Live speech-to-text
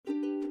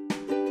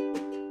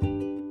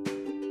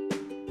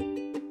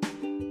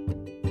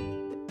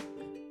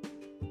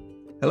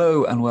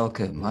Hello and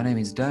welcome. My name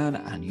is Dan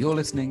and you're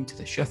listening to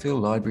the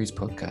Sheffield Libraries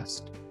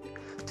podcast.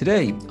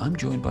 Today, I'm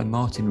joined by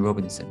Martin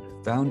Robinson,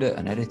 founder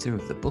and editor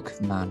of the Book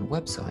of Man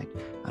website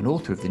and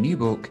author of the new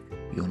book,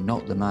 You're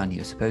Not the Man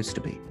You're Supposed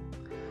to Be.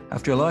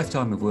 After a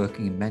lifetime of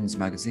working in men's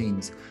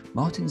magazines,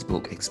 Martin's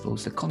book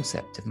explores the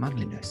concept of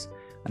manliness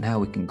and how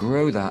we can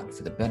grow that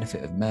for the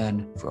benefit of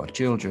men, for our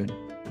children,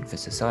 and for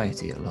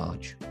society at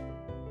large.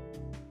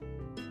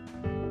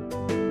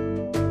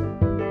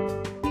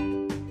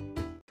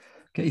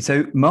 Okay,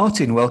 so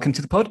Martin, welcome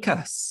to the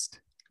podcast.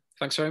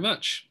 Thanks very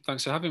much.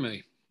 Thanks for having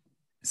me.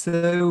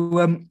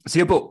 So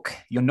your book,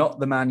 You're Not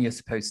the Man You're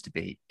Supposed to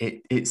Be,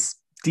 it's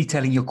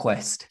detailing your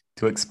quest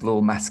to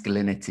explore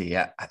masculinity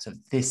at sort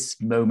of this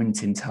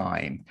moment in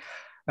time.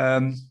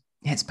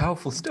 It's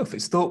powerful stuff.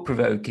 It's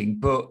thought-provoking,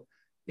 but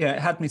yeah, it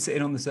had me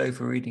sitting on the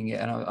sofa reading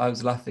it, and I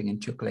was laughing and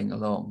chuckling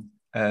along.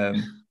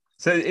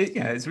 It's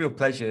a real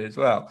pleasure as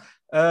well.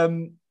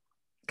 Can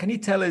you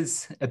tell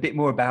us a bit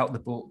more about the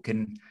book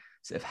and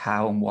sort of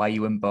how and why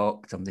you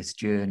embarked on this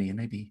journey, and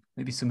maybe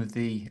some of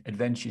the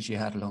adventures you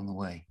had along the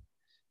way?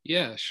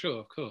 Yeah, sure,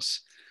 of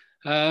course.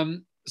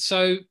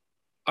 So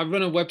I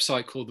run a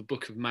website called The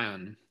Book of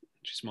Man,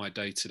 which is my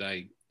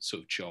day-to-day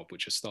sort of job,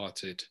 which I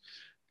started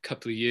a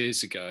couple of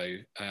years ago.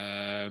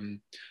 At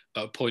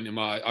a point in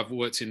I've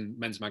worked in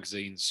men's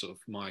magazines sort of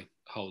my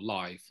whole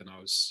life, and I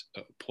was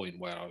at a point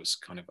where I was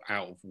kind of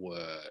out of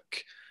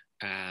work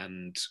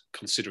and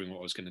considering what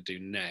I was going to do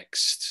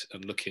next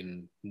and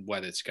looking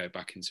whether to go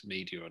back into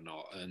media or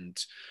not, and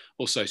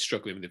also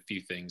struggling with a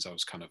few things. I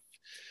was kind of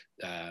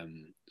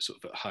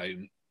sort of at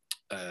home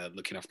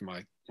looking after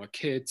my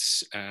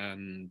kids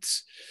and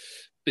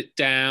a bit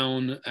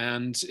down,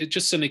 and it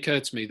just suddenly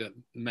occurred to me that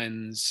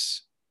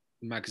men's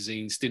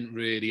magazines didn't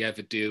really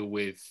ever deal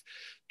with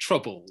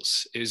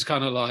troubles. It was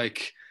kind of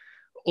like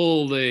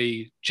all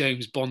the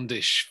James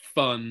Bondish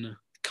fun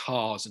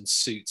cars and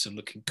suits and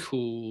looking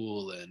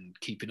cool and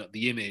keeping up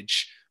the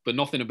image, but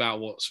nothing about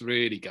what's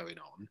really going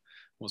on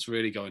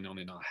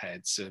in our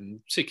heads.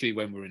 And particularly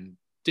when we're in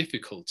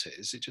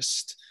difficulties,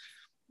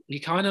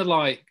 you're kind of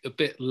like a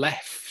bit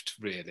left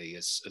really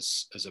as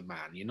a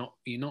man.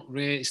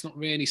 It's not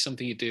really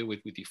something you deal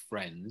with your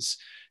friends.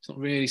 It's not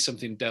really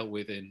something dealt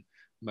with in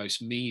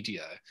most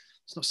media.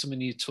 It's not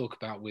something you talk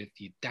about with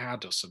your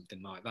dad or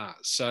something like that.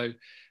 So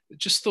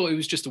just thought it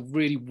was just a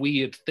really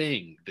weird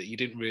thing that you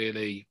didn't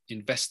really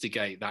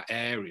investigate that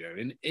area.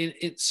 And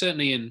it's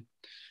certainly in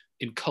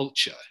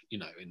culture,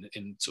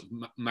 in sort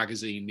of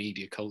magazine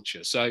media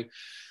culture. So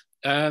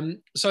I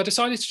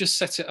decided to just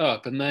set it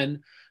up, and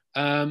then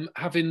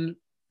having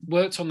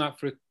worked on that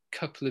for a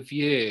couple of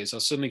years, I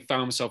suddenly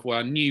found myself where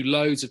I knew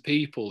loads of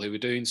people who were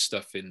doing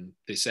stuff in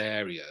this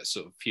area,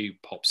 sort of few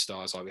pop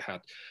stars. Like we had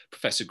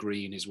Professor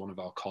Green is one of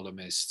our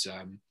columnists,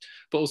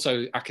 but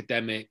also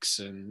academics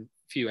and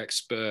few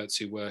experts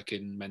who work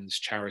in men's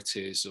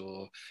charities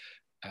or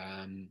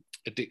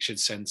addiction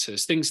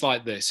centres, things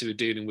like this, who are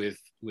dealing with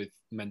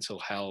mental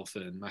health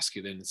and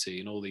masculinity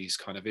and all these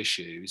kind of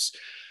issues.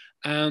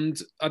 And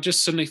I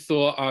just suddenly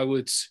thought I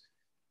was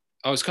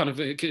kind of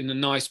in a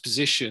nice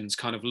position to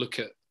kind of look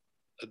at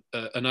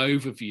an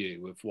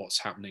overview of what's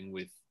happening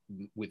with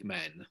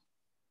men,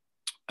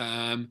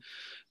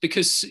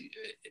 because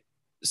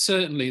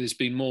certainly there's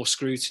been more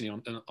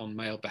scrutiny on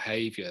male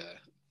behaviour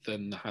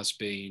than there has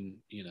been,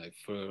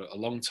 for a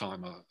long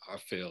time, I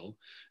feel,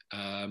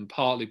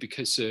 partly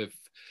because of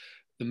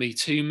the Me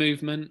Too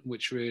movement,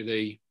 which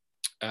really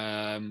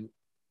it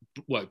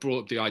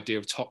brought up the idea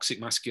of toxic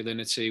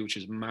masculinity, which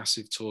is a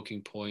massive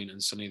talking point, and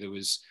suddenly there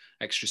was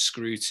extra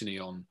scrutiny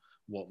on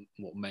what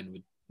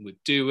men were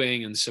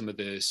doing, and some of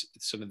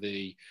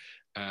the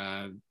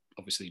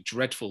obviously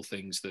dreadful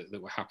things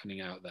that were happening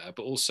out there,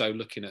 but also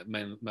looking at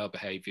male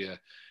behaviour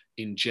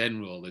in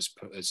general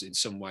as in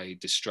some way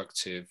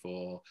destructive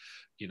or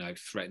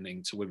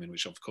threatening to women,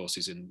 which of course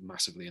is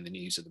massively in the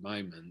news at the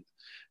moment.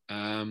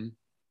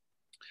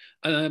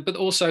 But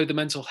also the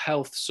mental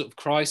health sort of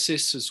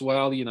crisis as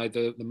well.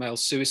 The male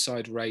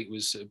suicide rate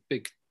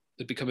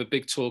had become a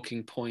big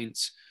talking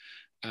point.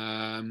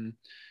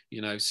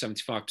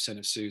 75%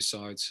 of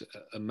suicides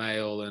are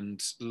male,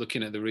 and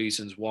looking at the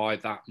reasons why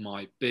that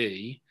might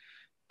be.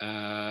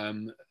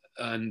 And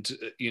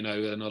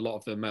a lot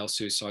of the male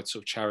suicide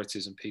sort of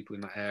charities and people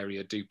in that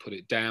area do put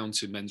it down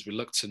to men's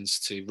reluctance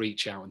to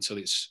reach out until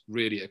it's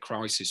really a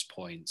crisis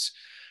point.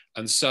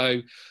 And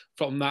so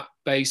from that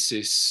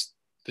basis,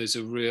 there's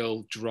a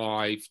real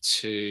drive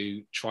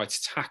to try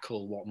to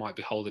tackle what might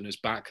be holding us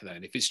back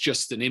then. If it's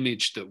just an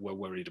image that we're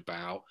worried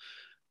about,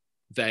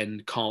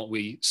 then can't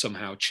we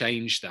somehow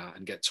change that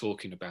and get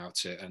talking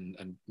about it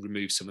and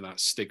remove some of that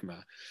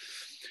stigma?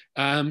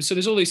 So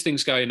there's all these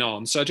things going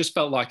on. So I just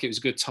felt like it was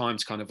a good time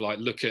to kind of like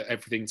look at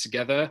everything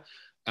together,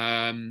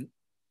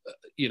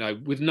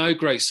 with no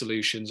great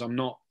solutions. I'm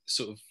not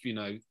sort of,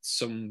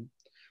 some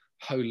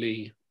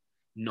holy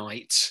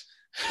knight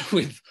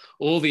with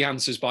all the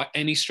answers by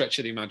any stretch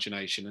of the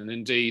imagination. And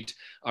indeed,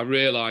 I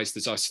realized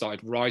as I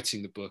started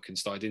writing the book and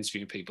started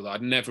interviewing people that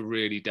I'd never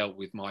really dealt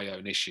with my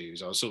own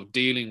issues. I was sort of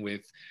dealing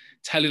with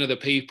telling other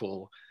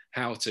people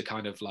how to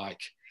kind of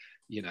like,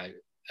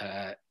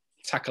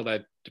 tackle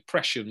their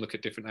depression, look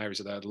at different areas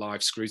of their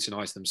life,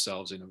 scrutinize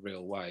themselves in a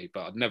real way.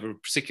 But I'd never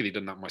particularly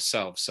done that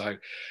myself. So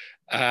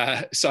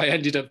I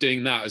ended up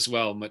doing that as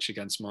well, much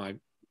against my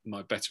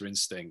better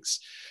instincts.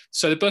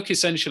 So the book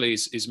essentially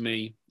is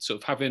me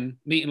sort of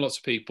meeting lots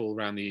of people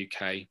around the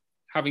UK,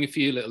 having a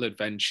few little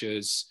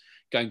adventures,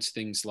 going to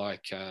things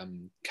like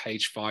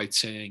cage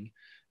fighting,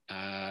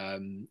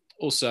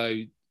 also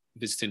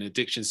visiting an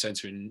addiction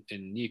centre in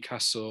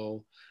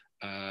Newcastle,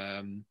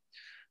 and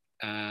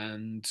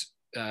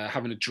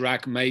having a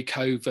drag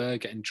makeover,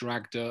 getting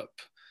dragged up.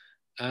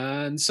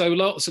 And so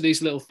lots of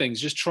these little things,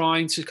 just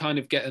trying to kind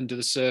of get under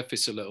the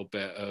surface a little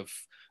bit of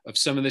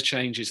some of the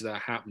changes that are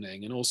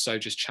happening, and also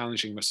just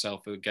challenging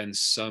myself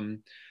against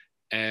some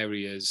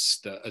areas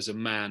that as a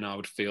man I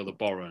would feel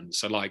abhorrent.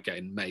 So like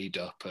getting made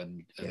up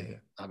and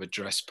have a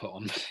dress put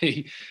on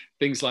me,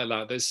 things like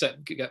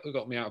that.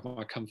 Got me out of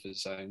my comfort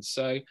zone.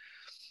 So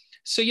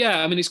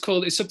yeah, I mean, it's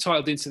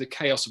subtitled Into the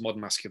Chaos of Modern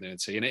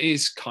Masculinity, and it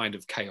is kind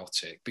of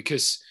chaotic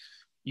because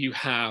you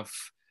have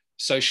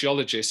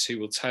sociologists who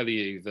will tell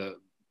you that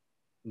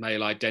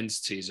male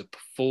identity is a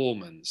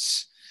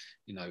performance.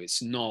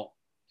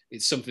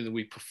 It's something that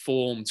we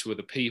perform to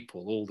other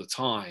people all the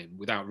time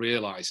without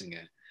realizing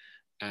it.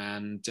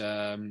 And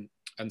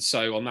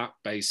so on that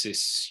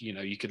basis,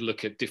 you could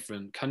look at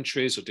different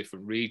countries or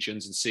different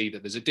regions and see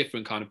that there's a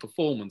different kind of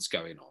performance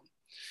going on.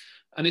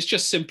 And it's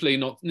just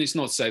simply it's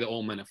not to say that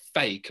all men are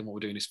fake and what we're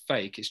doing is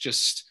fake. It's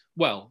just,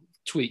 well,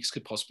 tweaks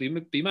could possibly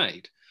be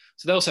made.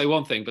 So they'll say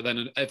one thing, but then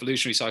an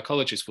evolutionary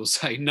psychologist will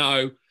say,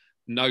 no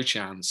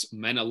chance.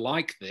 Men are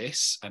like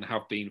this and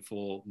have been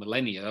for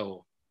millennia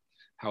or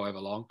however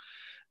long.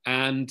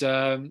 And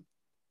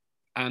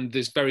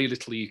there's very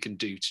little you can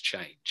do to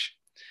change.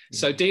 Yeah.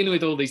 So dealing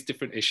with all these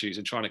different issues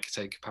and trying to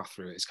take a path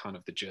through it is kind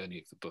of the journey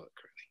of the book,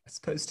 really. I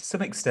suppose to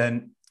some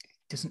extent,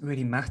 it doesn't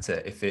really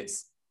matter if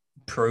it's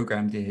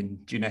programmed in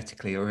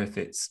genetically or if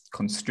it's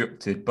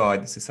constructed by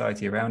the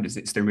society around us.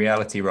 It's the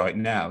reality right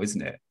now,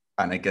 isn't it?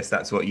 And I guess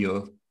that's what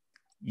you're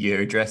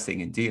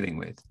addressing and dealing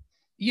with.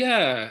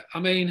 Yeah, I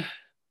mean,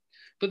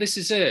 but this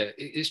is it.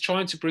 It's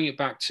trying to bring it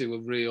back to a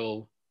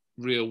real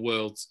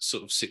world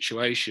sort of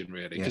situation,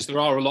 really, because there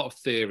are a lot of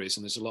theories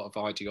and there's a lot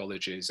of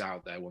ideologies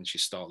out there once you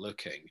start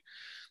looking.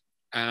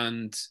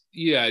 And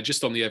yeah,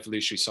 just on the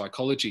evolutionary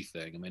psychology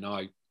thing, I mean,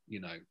 I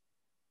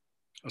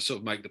sort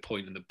of make the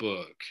point in the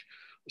book.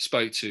 I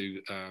spoke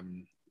to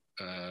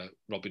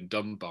Robin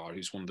Dunbar,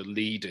 who's one of the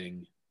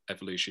leading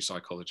evolutionary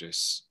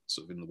psychologists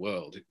sort of in the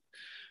world.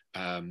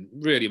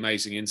 Really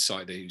amazing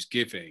insight that he was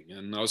giving,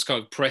 and I was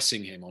kind of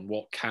pressing him on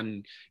what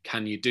can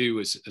you do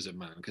as a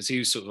man, because he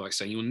was sort of like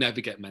saying you'll never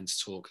get men to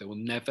talk. They will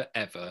never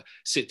ever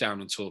sit down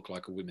and talk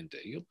like a woman do.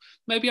 You'll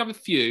maybe have a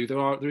few,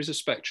 there is a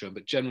spectrum,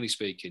 but generally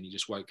speaking you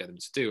just won't get them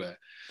to do it.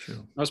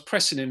 True. I was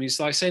pressing him. He's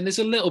like saying there's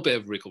a little bit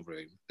of wriggle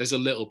room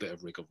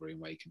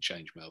where you can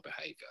change male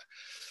behavior,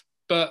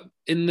 but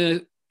in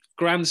the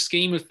grand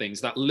scheme of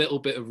things, that little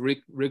bit of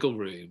wriggle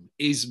room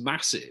is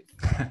massive.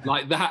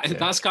 Like that,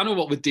 that's kind of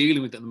what we're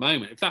dealing with at the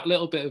moment. If that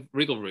little bit of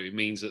wriggle room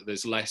means that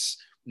there's less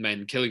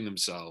men killing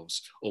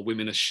themselves or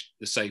women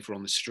are safer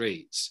on the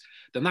streets,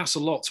 then that's a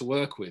lot to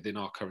work with in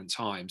our current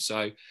time.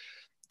 So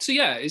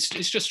yeah, it's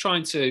just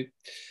trying to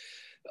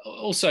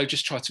also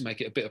just try to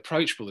make it a bit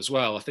approachable as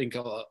well. I think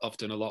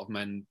often a lot of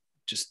men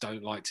just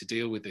don't like to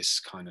deal with this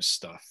kind of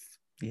stuff.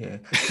 Yeah,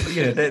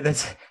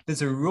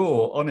 there's a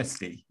raw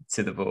honesty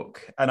to the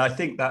book, and I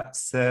think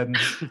that's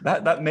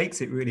that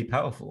makes it really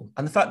powerful.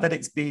 And the fact that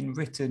it's been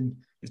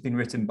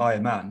written by a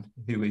man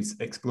who is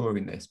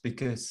exploring this,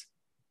 because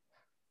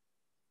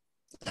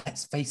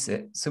let's face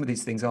it, some of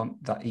these things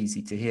aren't that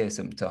easy to hear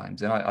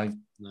sometimes, and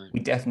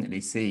we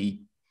definitely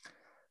see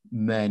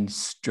men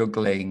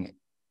struggling,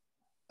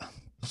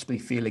 possibly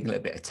feeling a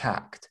little bit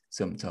attacked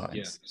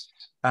sometimes,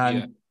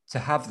 and to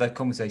have that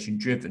conversation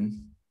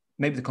driven.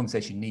 Maybe the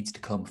conversation needs to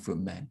come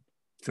from men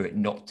for it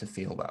not to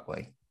feel that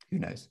way. Who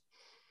knows?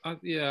 I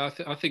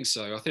think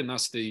so. I think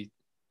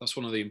that's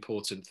one of the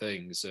important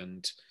things.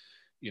 And,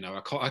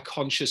 I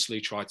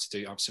consciously try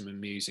to have some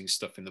amusing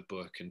stuff in the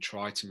book and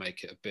try to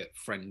make it a bit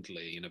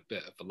friendly and a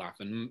bit of a laugh,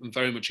 and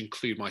very much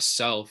include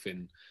myself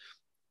in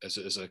as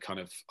a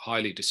kind of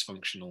highly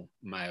dysfunctional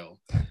male,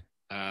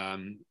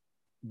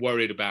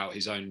 worried about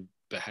his own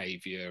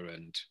behavior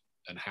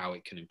and how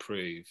it can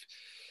improve.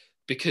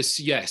 Because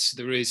yes,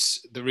 there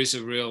is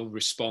a real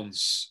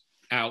response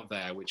out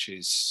there, which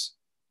is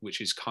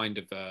kind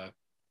of a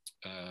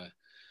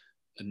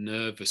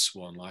nervous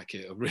one, like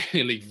a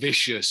really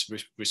vicious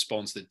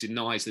response that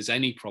denies there's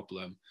any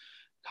problem,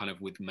 kind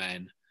of with men.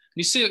 And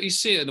you see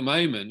it at the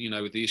moment,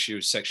 with the issue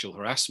of sexual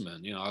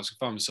harassment. I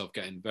found myself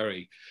getting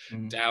very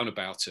down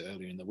about it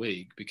earlier in the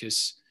week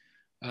because,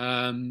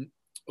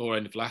 or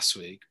end of last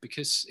week,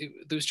 because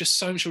there was just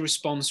so much a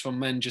response from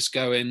men just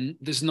going,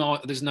 there's no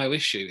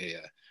issue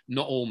here.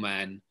 Not all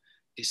men.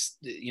 It's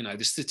the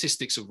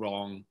statistics are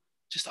wrong.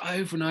 Just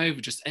over and over,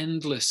 just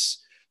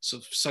endless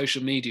sort of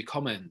social media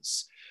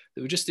comments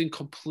that were just in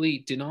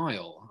complete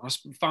denial. I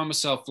found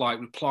myself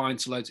like replying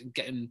to loads and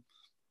getting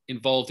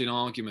involved in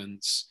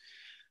arguments.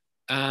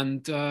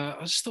 And I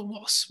just thought,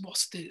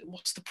 what's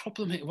the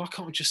problem here? Why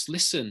can't we just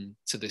listen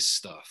to this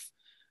stuff?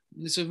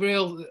 There's a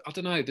real, I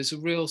don't know, there's a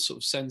real sort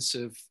of sense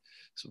of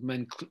sort of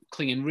men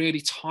clinging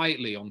really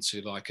tightly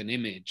onto like an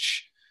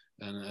image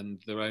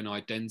and their own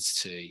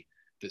identity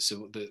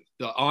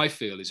that I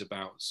feel is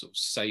about sort of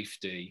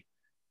safety,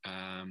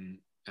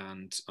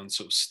 and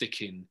sort of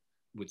sticking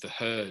with the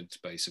herd,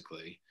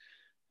 basically.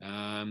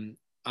 And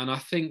I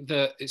think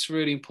that it's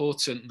really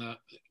important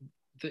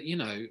that you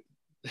know,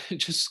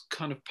 just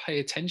kind of pay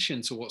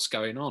attention to what's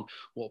going on,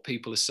 what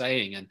people are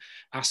saying, and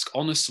ask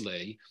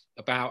honestly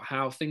about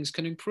how things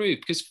can improve.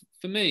 Because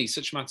for me,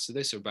 such matters to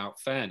this are about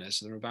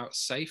fairness and they're about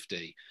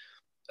safety.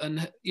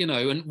 And you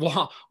know, and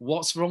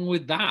what's wrong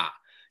with that?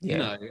 Yeah. You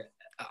know,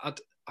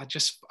 I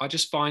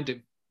just find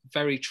it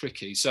very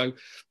tricky. So,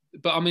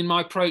 but I mean,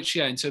 my approach,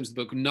 yeah, in terms of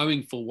the book,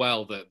 knowing full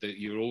well that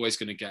you're always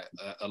going to get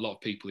a lot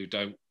of people who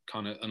don't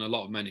kind of, and a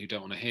lot of men who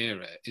don't want to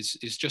hear it,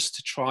 is just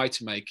to try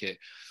to make it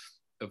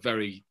a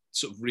very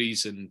sort of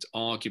reasoned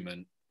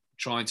argument,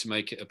 trying to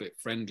make it a bit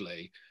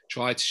friendly,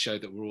 try to show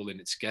that we're all in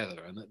it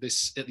together, and that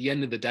this, at the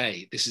end of the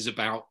day, this is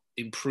about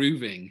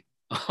improving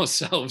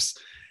ourselves.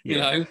 Yeah.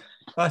 You know,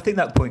 I think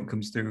that point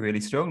comes through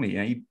really strongly.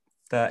 You know,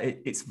 that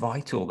it's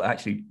vital that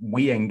actually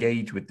we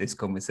engage with this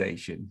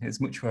conversation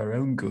as much for our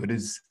own good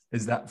as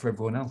that for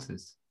everyone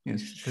else's, you know,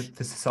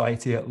 for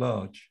society at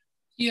large.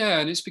 Yeah,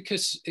 and it's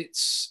because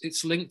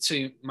it's linked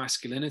to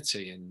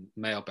masculinity and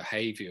male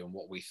behavior and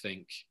what we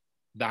think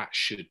that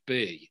should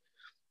be,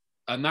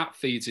 and that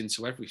feeds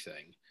into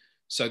everything.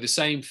 So the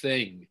same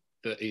thing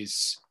that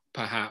is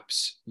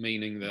perhaps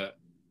meaning that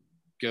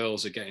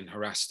girls are getting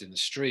harassed in the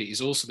street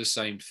is also the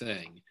same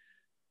thing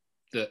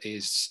that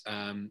is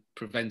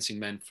preventing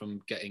men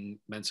from getting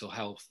mental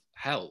health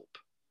help,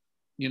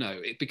 you know,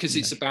 because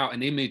it's about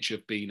an image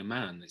of being a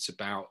man. It's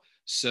about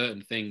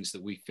certain things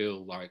that we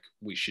feel like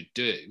we should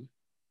do,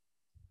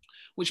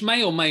 which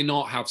may or may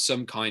not have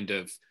some kind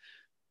of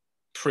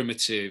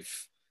primitive,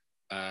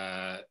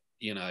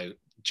 you know,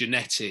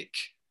 genetic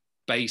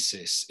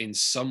basis in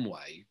some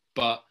way.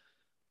 But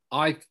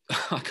I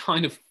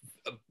kind of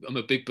am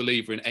a big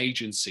believer in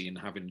agency and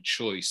having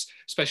choice,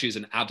 especially as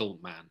an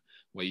adult man,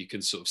 where you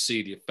can sort of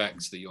see the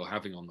effects that you're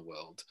having on the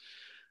world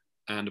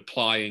and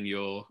applying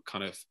your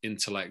kind of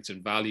intellect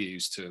and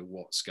values to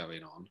what's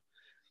going on.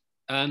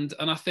 And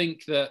I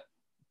think that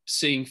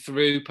seeing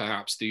through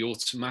perhaps the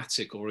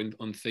automatic or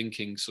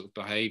unthinking sort of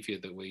behavior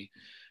that we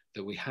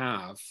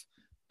have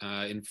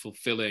in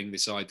fulfilling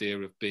this idea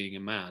of being a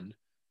man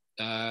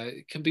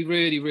can be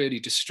really, really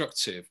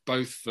destructive,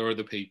 both for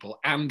other people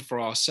and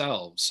for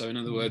ourselves. So in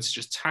other words,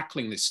 just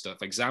tackling this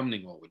stuff,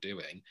 examining what we're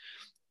doing,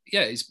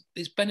 yeah,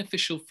 it's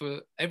beneficial for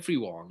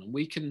everyone,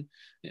 and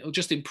it'll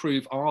just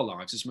improve our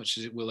lives as much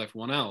as it will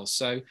everyone else.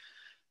 So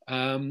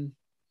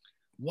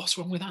what's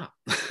wrong with that?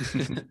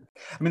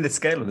 I mean, the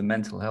scale of the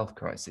mental health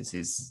crisis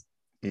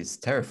is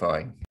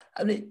terrifying.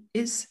 I mean,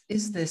 is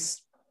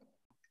this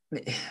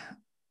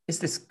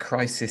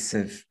crisis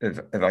of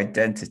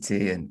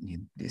identity and, you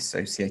know, the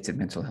associated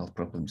mental health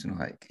problems and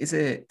like, is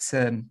it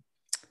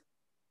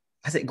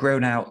has it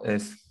grown out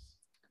of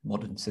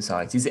modern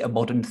society? Is it a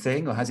modern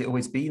thing, or has it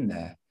always been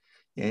there?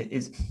 Yeah,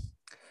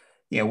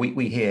 you know,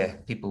 we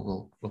hear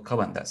people will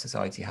comment that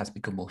society has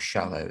become more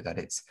shallow, that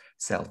it's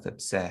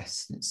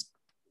self-obsessed, it's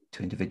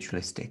too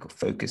individualistic or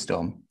focused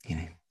on, you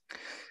know,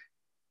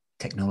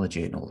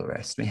 technology and all the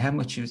rest. I mean, how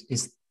much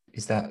is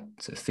that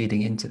sort of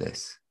feeding into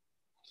this?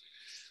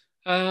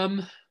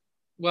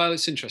 Well,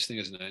 it's interesting,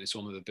 isn't it? It's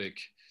one of the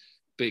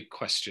big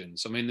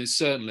questions. I mean, there's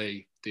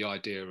certainly the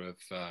idea of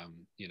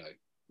you know,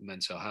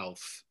 mental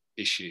health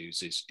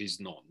issues is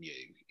not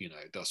new. You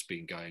know, that's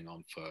been going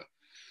on for,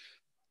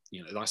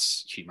 you know,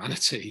 that's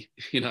humanity.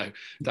 You know,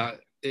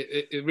 that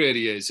it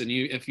really is. And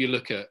if you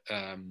look at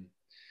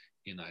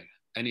you know,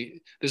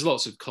 there's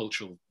lots of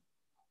cultural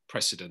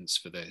precedents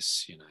for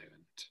this, you know,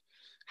 and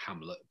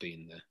Hamlet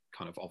being the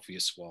kind of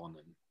obvious one,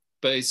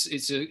 but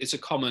it's a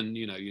common,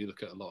 you know, you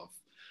look at a lot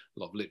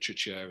of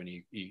literature and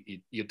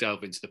you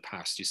delve into the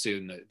past, you're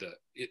seeing that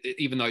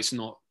even though it's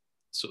not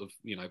sort of,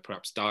 you know,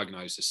 perhaps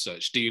diagnosed as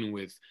such, dealing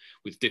with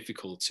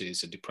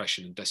difficulties and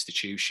depression and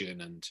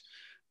destitution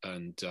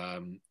and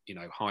you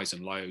know, highs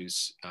and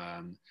lows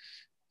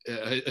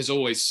has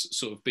always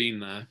sort of been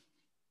there.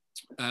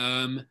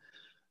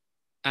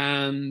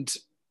 And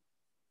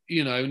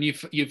you know, and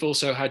you've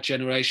also had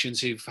generations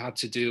who've had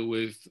to deal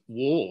with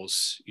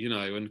wars, you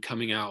know, and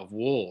coming out of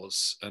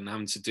wars and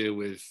having to deal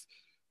with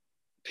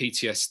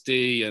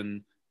PTSD,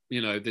 and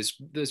you know, there's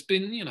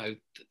been, you know,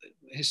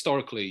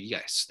 historically,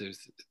 yes,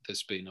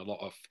 there's been a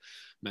lot of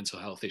mental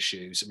health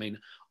issues. I mean,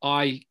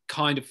 I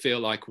kind of feel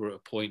like we're at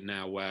a point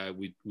now where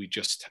we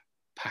just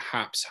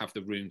perhaps have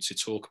the room to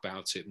talk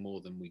about it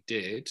more than we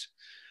did,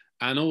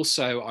 and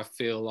also I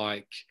feel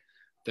like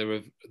there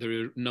are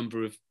a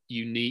number of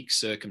unique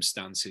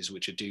circumstances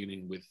which are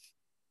dealing with,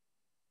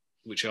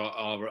 which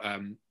are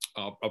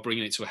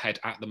bringing it to a head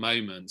at the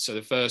moment. So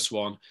the first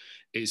one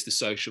is the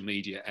social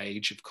media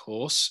age, of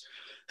course,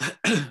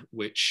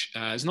 which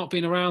has not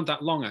been around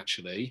that long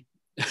actually,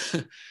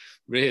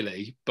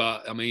 really.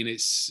 But I mean,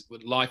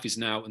 life is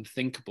now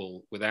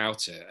unthinkable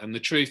without it. And the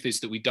truth is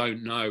that we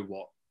don't know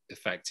what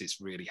effect it's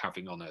really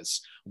having on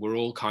us. We're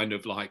all kind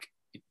of like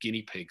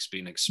guinea pigs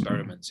being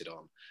experimented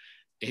on.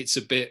 It's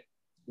a bit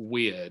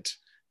weird.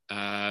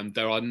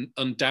 There are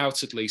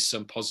undoubtedly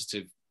some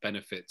positive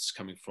benefits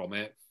coming from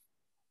it.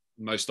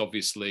 Most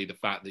obviously, the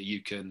fact that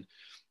you can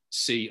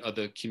see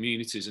other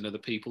communities and other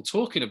people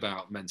talking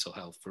about mental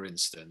health, for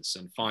instance,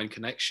 and find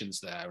connections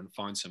there and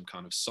find some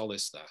kind of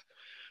solace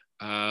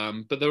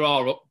there. But there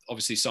are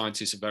obviously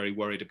scientists are very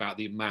worried about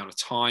the amount of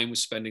time we're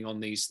spending on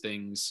these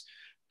things,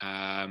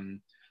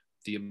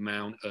 the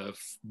amount of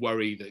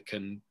worry that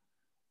can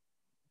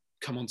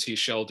come onto your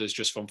shoulders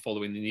just from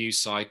following the news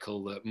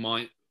cycle that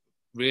might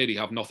really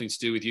have nothing to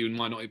do with you and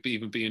might not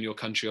even be in your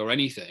country or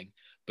anything,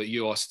 but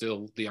you are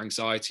still the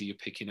anxiety you're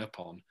picking up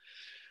on.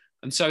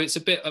 And so it's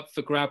a bit up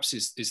for grabs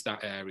is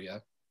that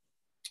area.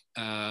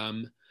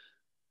 And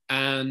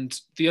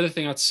the other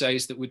thing I'd say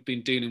is that we've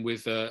been dealing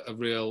with a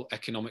real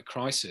economic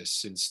crisis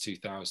since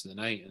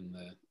 2008 and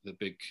the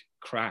big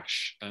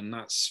crash. And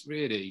that's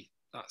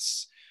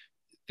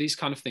these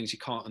kind of things you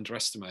can't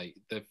underestimate.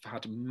 They've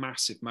had a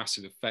massive,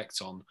 massive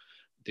effect on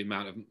the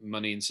amount of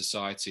money in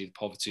society, the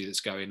poverty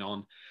that's going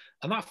on.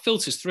 And that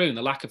filters through and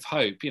the lack of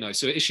hope,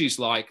 so issues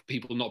like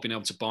people not being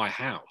able to buy a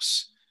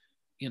house,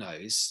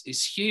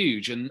 is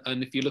huge. And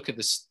if you look at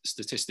the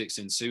statistics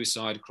in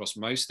suicide across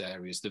most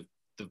areas,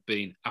 they've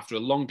been, after a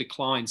long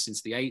decline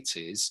since the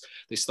 80s,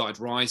 they started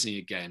rising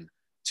again,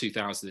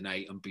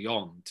 2008 and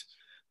beyond.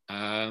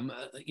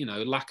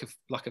 Lack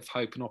of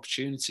hope and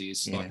opportunity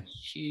is like a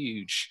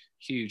huge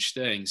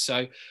thing.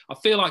 So I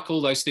feel like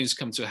all those things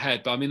come to a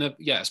head. But I mean,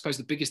 I suppose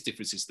the biggest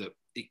difference is that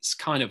it's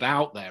kind of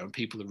out there and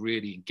people are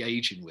really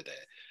engaging with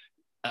it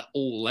at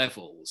all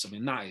levels. I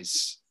mean, that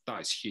is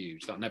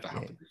huge. That never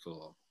happened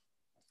before.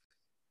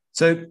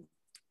 So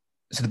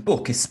the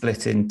book is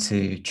split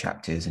into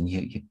chapters, and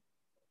you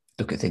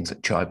look at things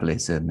like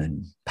tribalism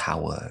and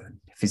power, and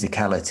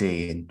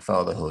physicality and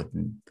fatherhood,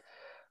 and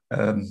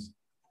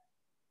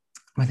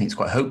I think it's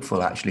quite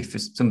hopeful actually for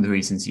some of the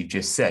reasons you've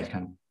just said.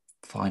 Kind of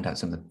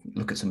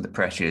look at some of the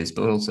pressures,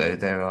 but also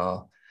there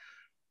are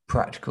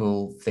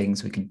practical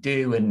things we can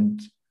do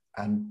and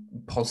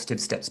positive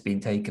steps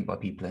being taken by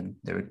people, and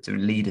there are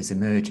leaders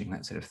emerging,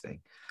 that sort of thing.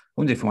 I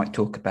wonder if we might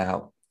talk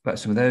about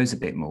some of those a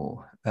bit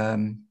more.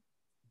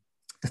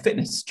 The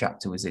fitness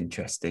chapter was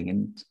interesting,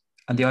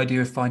 and the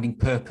idea of finding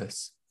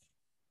purpose.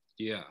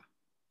 Yeah.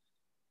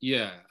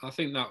 I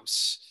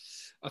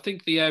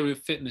think the area of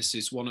fitness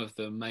is one of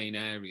the main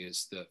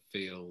areas that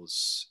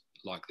feels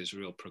like there's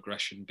real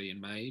progression being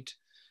made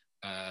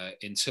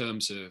in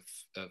terms of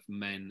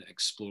men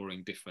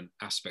exploring different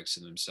aspects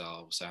of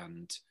themselves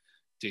and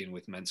dealing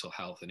with mental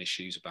health and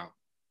issues about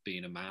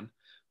being a man,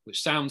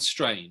 which sounds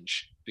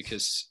strange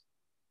because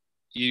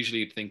usually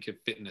you'd think of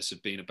fitness as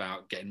being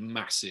about getting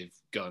massive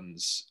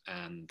guns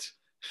and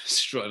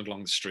strutting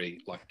along the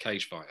street like a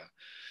cage fighter.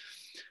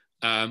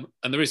 And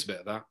there is a bit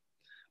of that,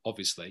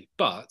 obviously.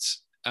 But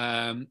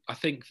I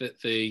think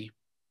that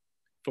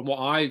from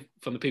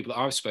the people that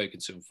I've spoken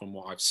to and from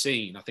what I've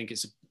seen, I think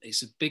it's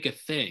a bigger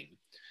thing.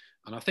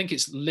 And I think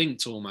it's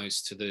linked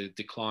almost to the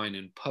decline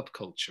in pub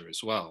culture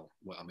as well.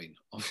 Well, I mean,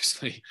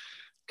 obviously,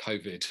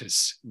 COVID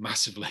has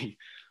massively...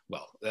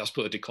 Well, that's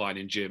put a decline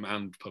in gym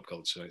and pub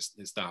culture,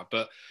 is that.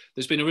 But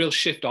there's been a real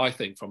shift, I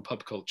think, from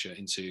pub culture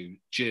into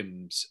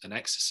gyms and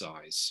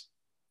exercise.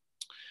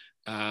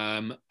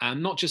 And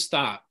not just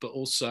that, but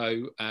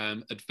also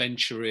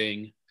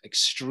adventuring,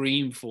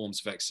 extreme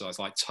forms of exercise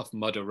like Tough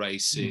Mudder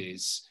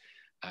races,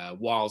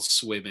 wild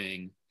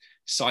swimming,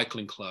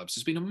 cycling clubs.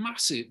 It's been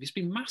massive.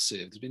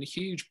 There's been a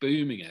huge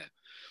boom in it.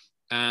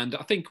 And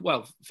I think,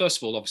 well, first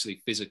of all,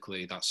 obviously,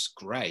 physically, that's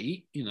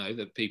great,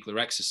 that people are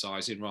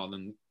exercising rather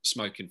than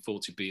smoking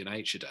 40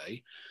 B&H a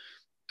day.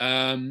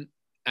 And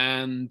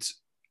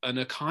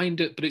a kind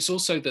of, but it's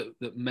also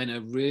that men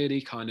are really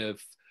kind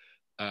of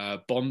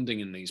bonding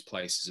in these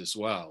places as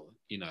well.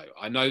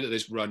 I know that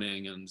there's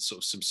running and sort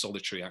of some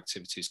solitary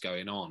activities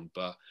going on,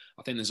 but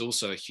I think there's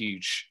also a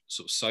huge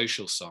sort of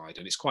social side.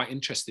 And it's quite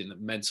interesting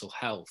that mental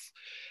health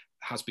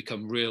has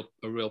become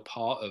a real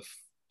part of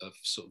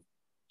sort of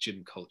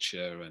gym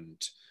culture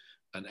and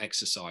an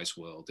exercise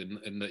world,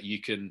 and that you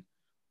can,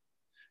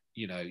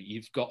 you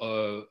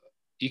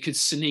could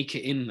sneak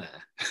it in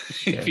there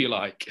if you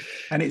like.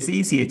 And it's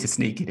easier to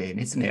sneak it in,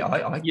 isn't it?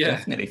 I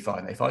definitely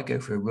find that if I go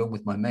for a run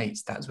with my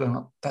mates, that's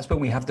when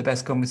we have the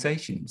best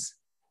conversations.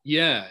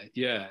 Yeah.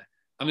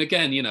 I mean,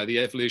 again, the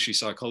evolutionary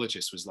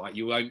psychologist was like,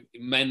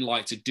 men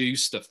like to do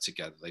stuff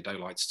together. They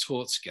don't like to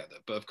talk together.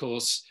 But of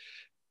course,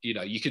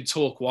 you can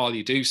talk while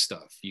you do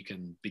stuff. You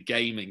can be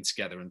gaming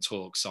together and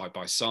talk side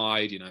by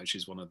side, which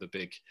is one of the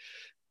big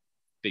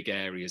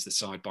areas. The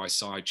side by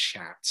side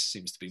chat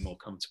seems to be more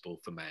comfortable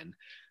for men.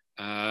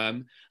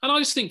 And I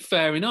just think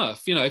fair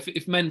enough.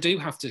 If men do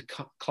have to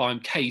climb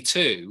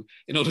K2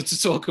 in order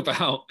to talk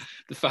about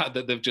the fact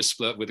that they've just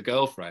split with a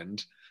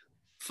girlfriend,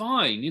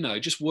 fine,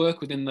 just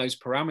work within those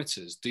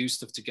parameters, do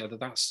stuff together.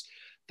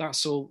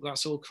 That's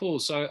all cool.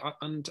 So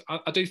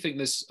I do think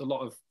there's a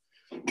lot of,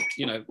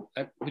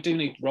 we do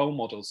need role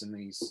models in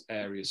these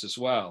areas as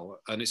well.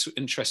 And it's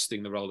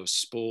interesting, the role of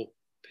sport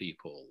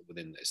people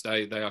within this.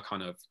 They are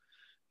kind of,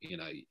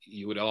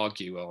 you would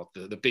argue are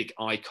the big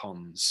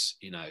icons,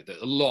 that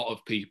a lot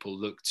of people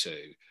look to,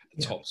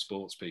 top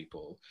sports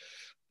people.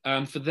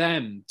 For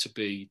them to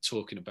be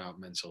talking about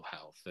mental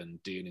health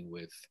and dealing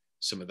with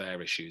some of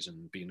their issues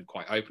and being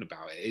quite open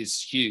about it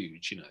is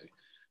huge.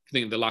 I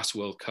think the last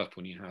World Cup,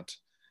 when you had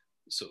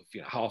sort of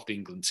half the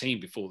England team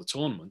before the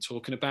tournament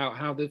talking about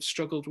how they've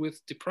struggled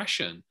with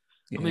depression.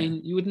 Yeah. I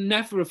mean, you would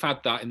never have had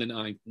that in the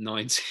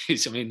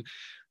 90s. I mean,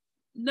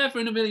 never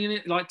in a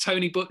million, like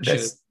Tony Butcher.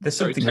 There's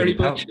something Terry really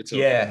Butcher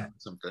talking about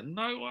something.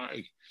 No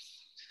way.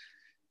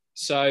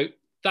 So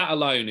that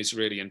alone is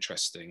really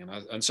interesting.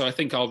 And so I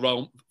think our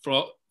role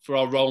for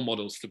our role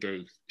models to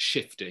be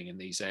shifting in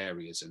these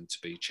areas and to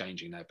be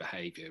changing their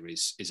behaviour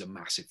is a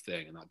massive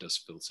thing, and that does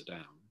filter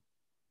down.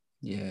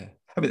 Yeah.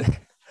 I mean,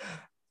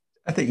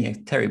 I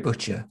think, Terry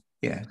Butcher,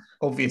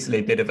 obviously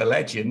a bit of a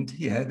legend.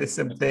 There's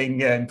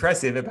something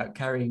impressive about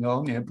carrying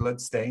on,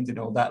 bloodstained and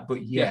all that.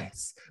 But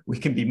yes, we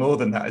can be more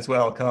than that as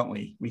well, can't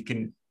we? We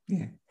can,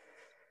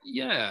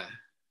 Yeah.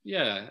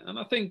 And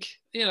I think,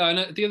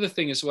 and the other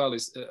thing as well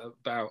is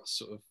about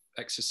sort of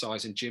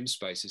exercise in gym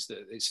space is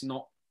that it's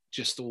not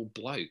just all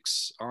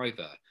blokes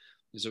either.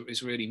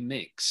 It's really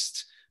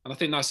mixed. And I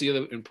think that's the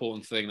other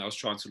important thing that I was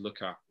trying to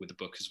look at with the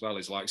book as well,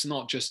 is like, it's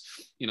not just,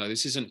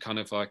 this isn't kind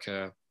of like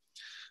a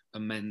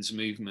men's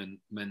movement,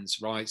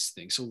 men's rights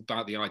thing. It's all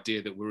about the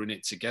idea that we're in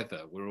it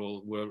together.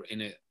 We're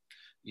in it,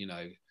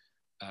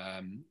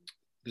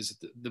 there's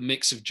the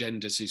mix of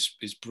genders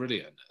is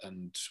brilliant,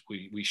 and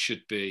we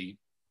should be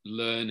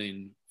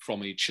learning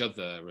from each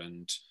other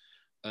and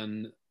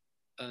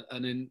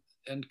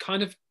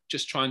kind of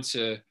just trying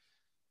to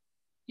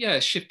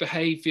shift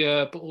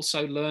behavior, but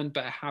also learn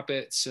better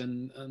habits.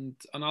 And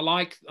I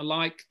like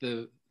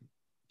the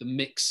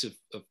mix of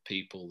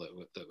people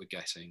that we're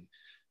getting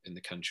in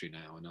the country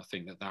now. And I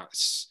think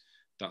that's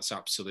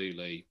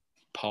absolutely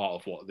part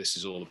of what this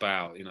is all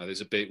about.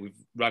 There's a bit, we've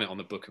run it on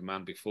the Book of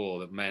Man before,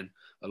 that men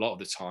a lot of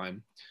the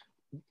time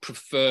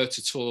prefer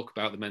to talk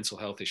about the mental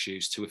health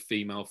issues to a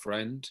female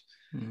friend,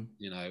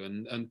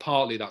 and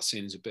partly that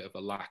seems a bit of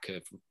a lack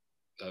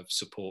of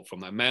support from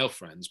their male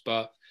friends,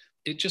 but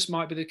it just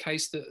might be the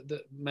case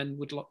that men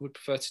would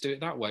prefer to do it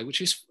that way,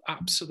 which is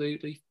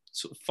absolutely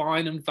sort of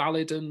fine and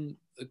valid and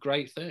a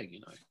great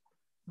thing,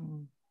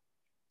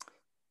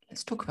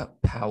 Let's talk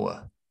about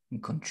power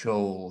and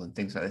control and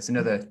things like this.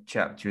 Another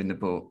chapter in the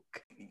book.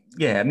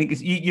 Yeah, I mean,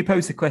 because you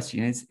pose the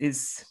question: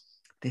 is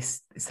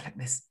this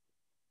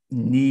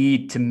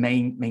need to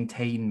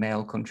maintain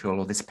male control,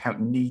 or this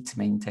apparent need to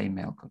maintain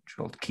male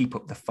control to keep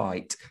up the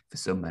fight for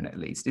some men at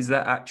least? Is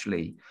that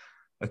actually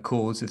a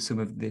cause of some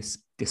of this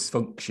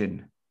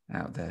dysfunction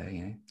out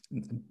there?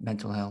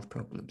 Mental health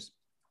problems.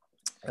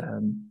 I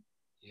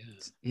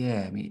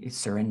mean, is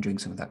surrendering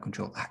some of that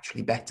control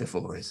actually better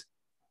for us?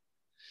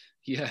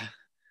 Yeah,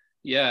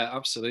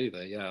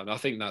 absolutely. Yeah. And I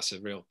think that's a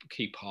real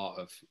key part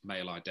of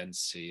male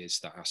identity, is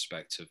that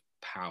aspect of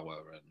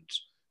power and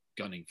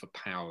gunning for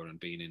power and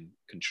being in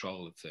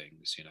control of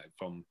things,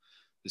 from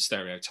the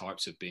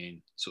stereotypes of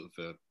being sort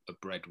of a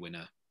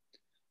breadwinner,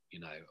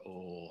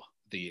 or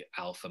the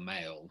alpha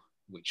male,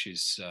 which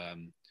is,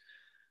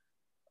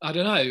 I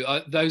don't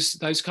know,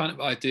 those kind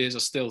of ideas I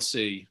still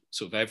see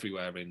sort of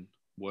everywhere in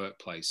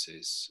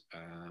workplaces.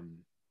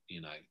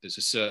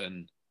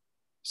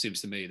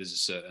 Seems to me there's a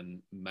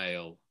certain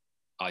male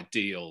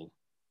ideal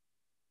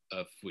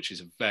of which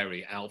is a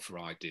very alpha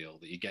ideal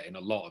that you get in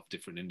a lot of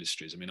different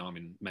industries. I mean, I'm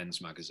in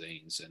men's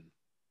magazines, and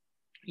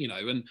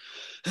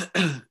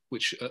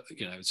which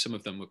some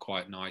of them were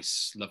quite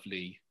nice,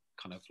 lovely,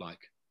 kind of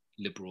like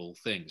liberal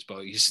things,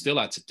 but you still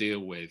had to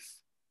deal with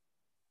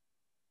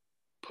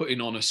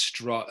putting on a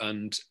strut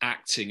and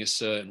acting a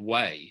certain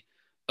way,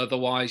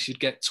 otherwise you'd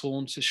get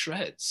torn to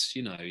shreds.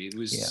 It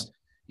was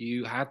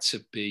you had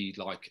to be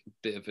like a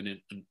bit of an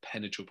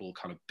impenetrable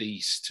kind of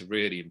beast to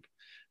really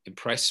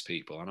impress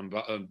people, and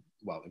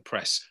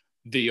impress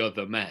the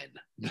other men,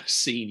 the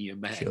senior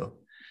men. Sure.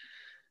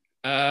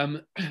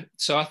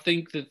 So I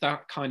think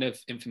that kind of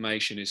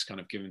information is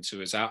kind of given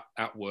to us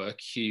at work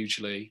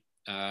hugely,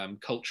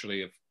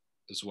 culturally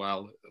as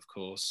well, of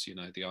course.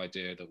 The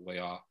idea that we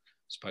are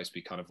supposed to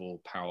be kind of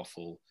all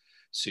powerful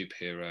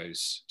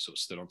superheroes, sort of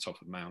stood on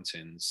top of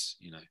mountains,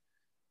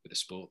 with a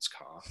sports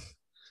car.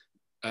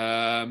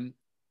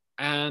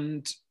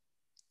 And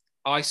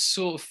I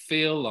sort of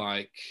feel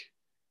like,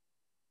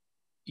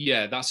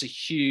 that's a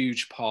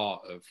huge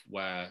part of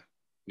where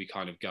we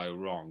kind of go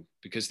wrong,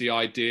 because the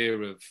idea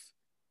of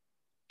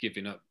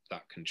giving up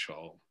that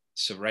control,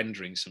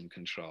 surrendering some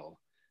control,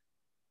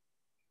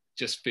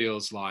 just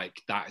feels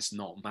like that is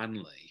not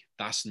manly.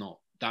 That's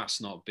not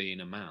being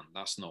a man.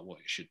 That's not what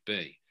it should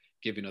be.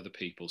 Giving other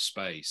people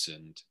space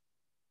and,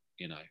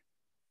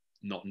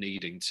 not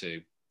needing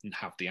to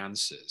have the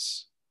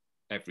answers.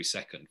 every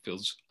second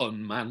feels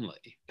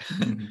unmanly,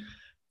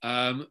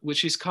 Mm.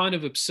 which is kind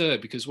of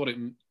absurd, because what it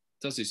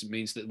does is it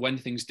means that when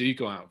things do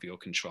go out of your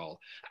control,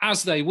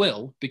 as they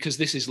will, because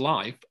this is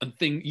life and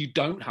you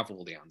don't have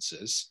all the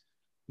answers,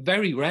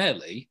 very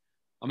rarely,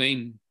 I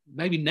mean,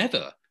 maybe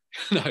never,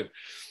 no.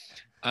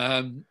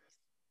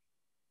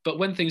 But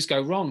when things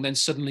go wrong, then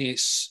suddenly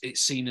it's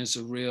seen as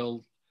a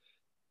real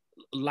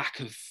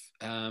lack of,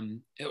 a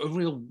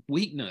real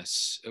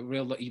weakness, a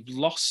real that you've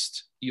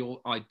lost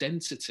your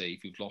identity,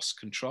 if you've lost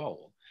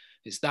control.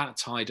 It's that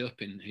tied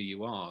up in who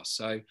you are.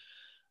 So,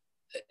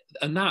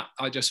 and that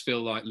I just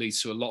feel like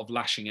leads to a lot of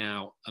lashing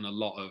out and a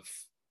lot of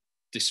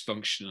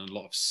dysfunction and a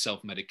lot of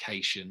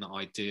self-medication. That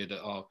idea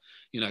that,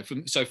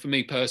 so for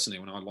me personally,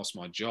 when I lost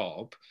my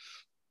job,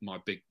 my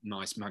big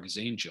nice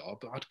magazine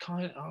job,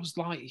 I was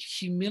like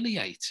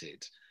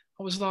humiliated.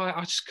 I was like,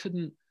 I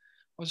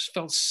just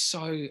felt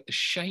so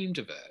ashamed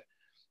of it,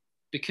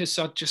 because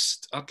I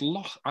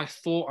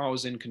thought I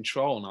was in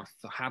control and I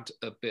had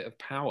a bit of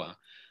power,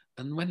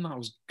 and when that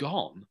was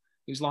gone,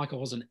 it was like I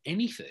wasn't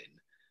anything.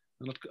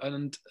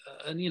 And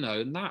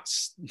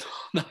that's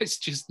that's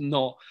just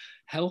not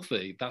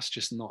healthy. That's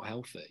just not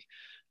healthy,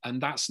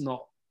 and that's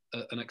not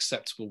an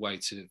acceptable way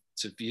to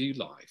view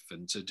life,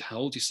 and to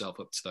hold yourself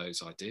up to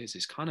those ideas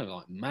is kind of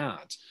like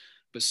mad.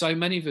 But so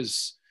many of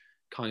us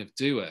kind of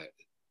do it.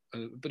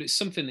 But it's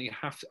something that you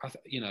have to,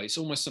 it's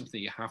almost something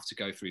you have to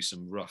go through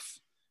some rough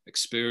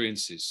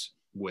experiences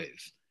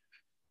with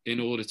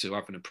in order to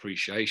have an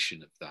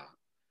appreciation of that.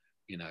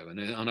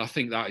 And I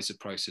think that is a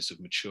process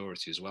of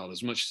maturity as well.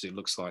 As much as it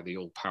looks like the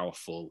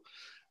all-powerful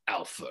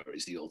alpha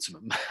is the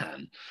ultimate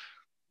man,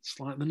 it's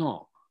like they're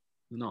not.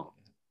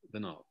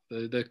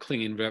 They're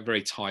clinging very,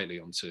 very tightly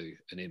onto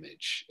an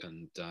image,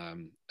 and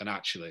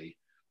actually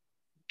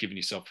giving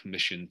yourself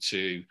permission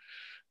to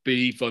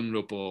be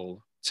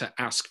vulnerable, to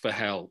ask for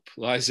help.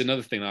 Well, there's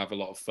another thing I have a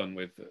lot of fun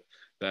with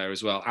there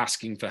as well,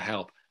 asking for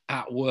help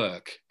at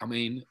work. I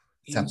mean,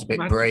 Sounds a bit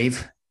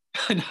brave.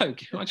 I know. Can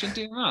you imagine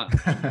doing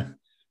that?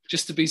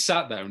 Just to be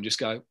sat there and just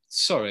go,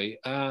 sorry,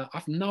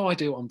 I've no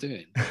idea what I'm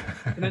doing.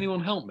 Can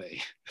anyone help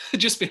me?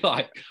 Just be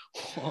like,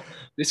 what?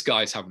 This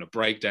guy's having a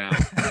breakdown.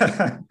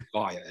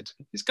 Fired.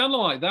 It's kind of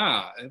like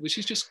that, which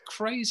is just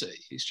crazy.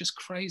 It's just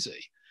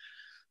crazy.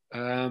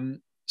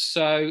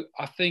 So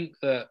I think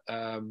that,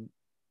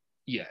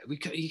 you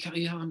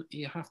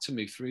have to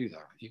move through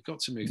that. You've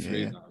got to move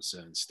through that at a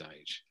certain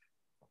stage.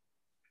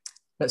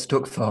 Let's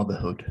talk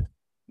fatherhood.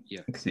 Yeah.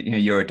 Because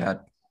you're a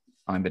dad,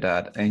 I'm a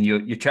dad, and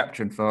your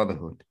chapter in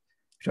fatherhood,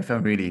 which I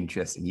found really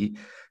interesting. You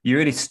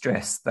really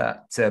stress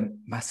that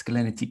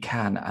masculinity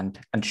can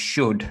and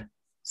should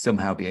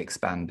somehow be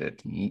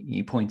expanded.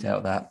 You point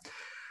out that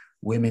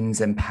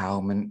women's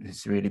empowerment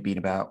has really been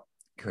about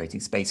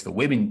creating space for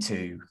women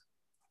to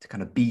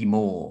kind of be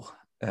more.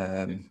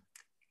 And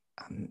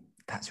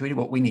that's really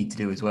what we need to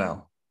do as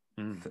well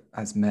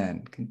as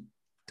men. Can you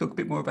talk a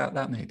bit more about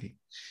that, maybe?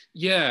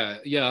 Yeah,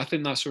 I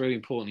think that's really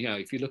important. Yeah,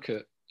 if you look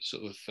at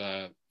sort of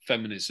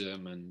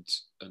feminism and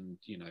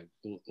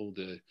all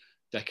the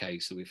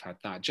decades that we've had,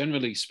 that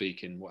generally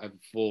speaking, whatever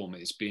form,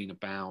 it's been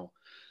about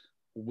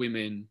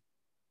women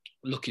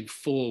looking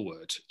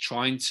forward,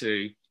 trying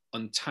to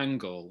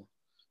untangle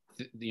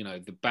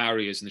the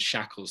barriers and the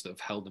shackles that have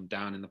held them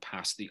down in the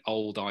past, the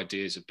old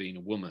ideas of being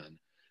a woman,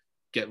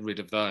 get rid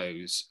of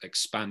those,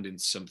 expand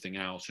into something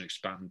else, and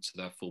expand to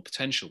their full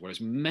potential.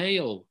 Whereas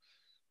male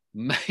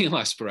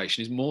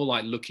aspiration is more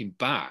like looking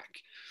back.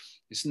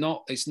 It's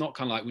not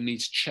kind of like we need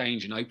to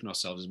change and open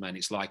ourselves as men.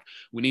 It's like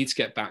we need to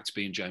get back to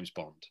being James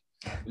Bond.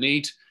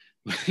 We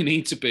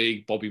need to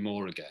be Bobby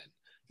Moore again.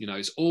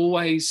 It's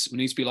always, we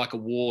need to be like a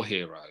war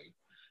hero.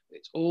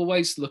 It's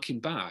always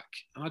looking back.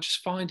 And I just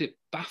find it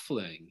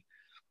baffling,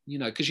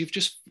 because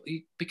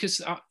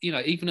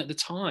even at the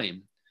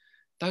time,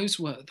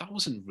 that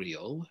wasn't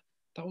real.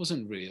 That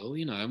wasn't real.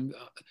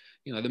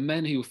 The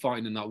men who were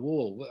fighting in that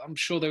war, I'm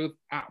sure they were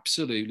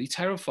absolutely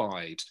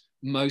terrified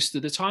most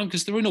of the time,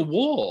 because they're in a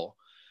war,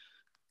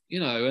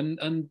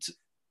 and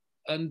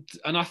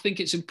I think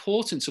it's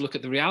important to look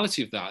at the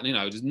reality of that.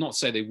 Does not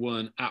say they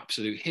weren't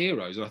absolute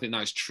heroes. And I think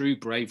that is true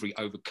bravery,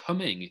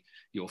 overcoming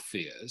your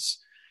fears.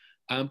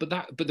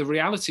 But the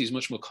reality is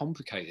much more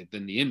complicated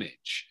than the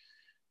image.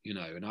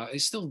 And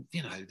it's still,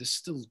 there's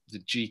still the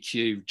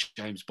GQ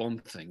James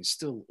Bond thing is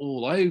still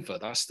all over.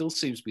 That still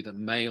seems to be the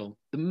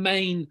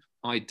main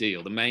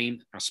ideal, the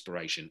main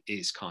aspiration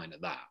is kind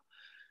of that.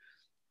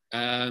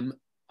 And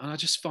I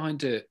just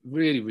find it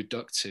really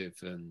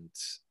reductive and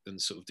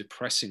sort of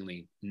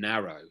depressingly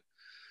narrow.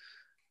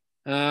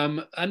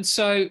 And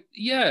so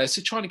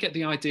trying to get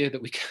the idea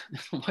that we can,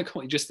 why can't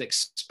we just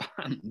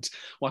expand?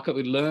 Why can't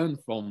we learn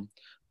from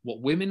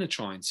what women are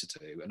trying to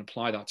do and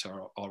apply that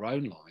to our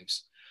own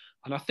lives?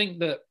 And I think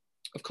that,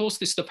 of course,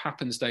 this stuff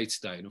happens day to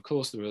day. And of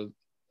course, there are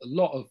a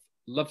lot of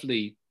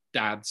lovely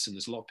dads, and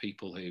there's a lot of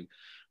people who are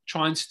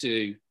trying to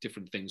do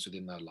different things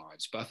within their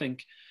lives. But I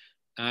think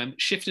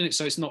shifting it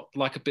so it's not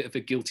like a bit of a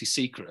guilty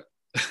secret.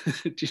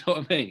 Do you know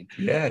what I mean?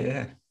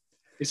 Yeah.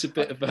 It's a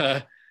bit of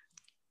a,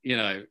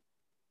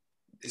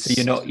 So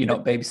you're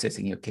not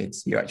babysitting your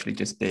kids. You're actually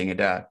just being a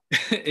dad.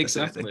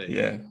 Exactly.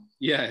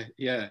 Yeah.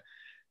 Yeah.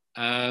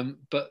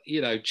 But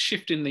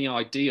shifting the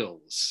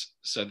ideals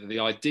so that the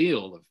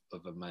ideal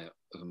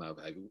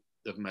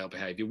of male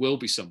behavior will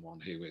be someone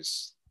who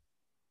is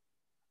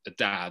a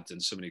dad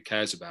and someone who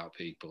cares about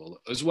people,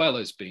 as well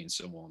as being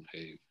someone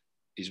who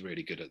is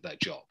really good at their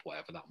job,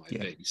 whatever that might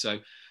be. So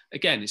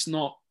again, it's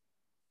not,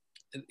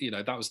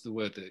 that was the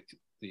word that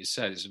you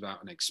said, is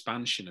about an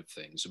expansion of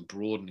things and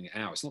broadening it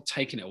out. It's not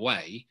taking it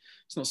away.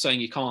 It's not saying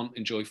you can't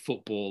enjoy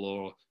football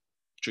or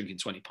drinking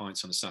 20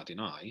 pints on a Saturday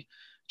night. It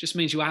just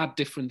means you add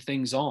different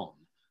things on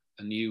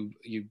and you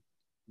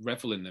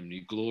revel in them,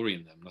 you glory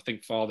in them. And I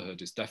think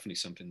fatherhood is definitely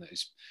something that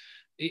is,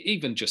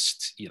 even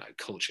just,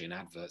 culture and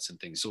adverts and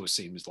things, always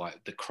seems like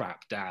the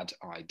crap dad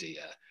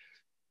idea.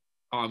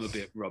 I'm a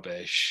bit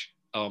rubbish.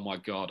 Oh my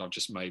God, I've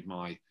just made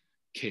my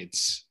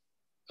kids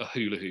a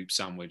hula hoop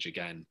sandwich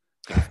again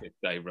for the 5th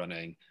day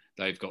running.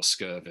 They've got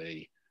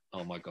scurvy.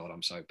 Oh my God,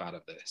 I'm so bad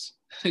at this.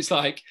 It's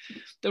like,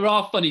 there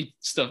are funny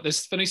stuff.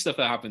 There's funny stuff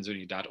that happens when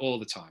you're dad all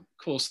the time.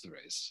 Of course there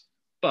is.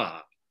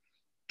 But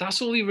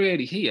that's all you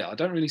really hear. I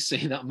don't really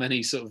see that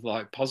many sort of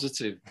like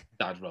positive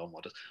dad role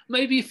models.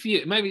 Maybe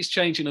it's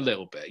changing a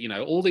little bit.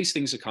 All these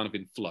things are kind of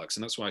in flux,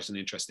 and that's why it's an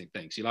interesting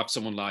thing. So you'll have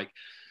someone like,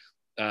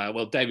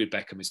 David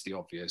Beckham is the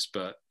obvious,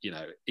 but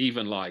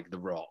even like The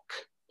Rock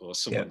or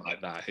someone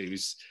like that,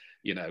 who's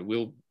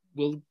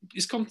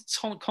is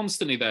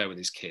constantly there with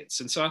his kids.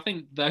 And so I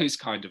think those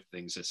kind of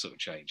things are sort of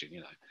changing.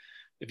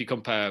 If you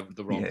compare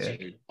The Rock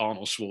to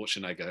Arnold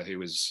Schwarzenegger, who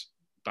was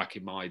back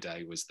in my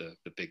day was the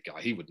big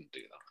guy, he wouldn't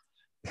do that.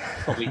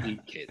 Probably eat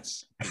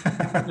kids.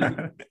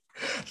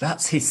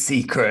 That's his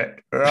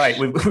secret, right?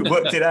 We've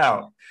worked it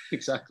out.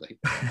 Exactly.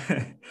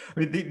 I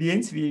mean, the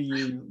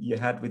interview you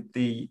had with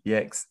the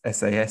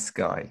ex-SAS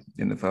guy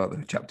in the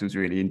fatherhood chapter was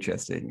really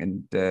interesting,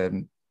 and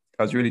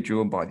I was really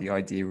drawn by the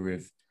idea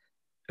of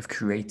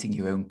creating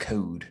your own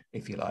code,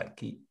 if you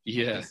like.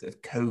 This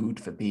code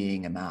for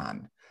being a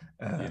man,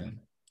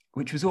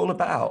 which was all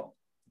about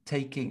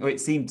taking, or it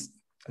seemed,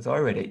 as I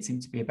read it, it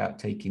seemed to be about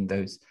taking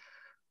those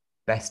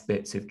best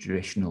bits of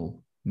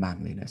traditional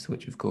manliness,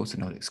 which of course are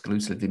not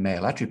exclusively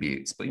male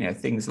attributes, but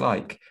things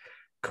like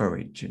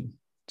courage and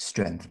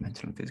strength,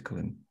 mental and physical,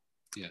 and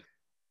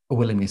a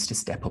willingness to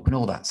step up and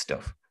all that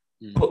stuff.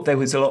 But there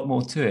was a lot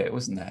more to it,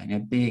 wasn't there?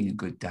 Being a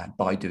good dad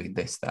by doing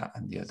this, that,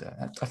 and the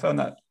other. I found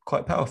that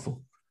quite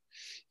powerful.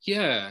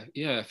 Yeah,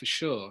 for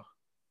sure.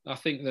 I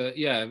think that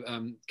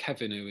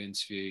Kevin, who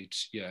interviewed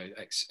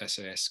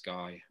ex-SAS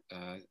guy,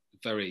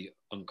 very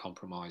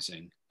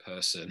uncompromising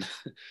person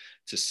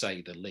to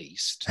say the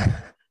least.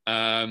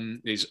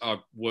 I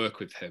work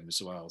with him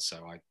as well,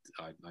 so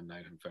I know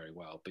him very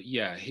well. But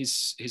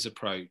his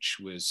approach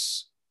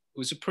was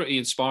a pretty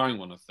inspiring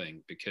one, I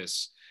think,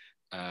 because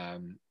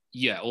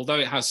although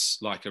it has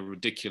like a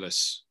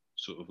ridiculous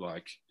sort of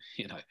like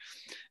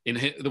in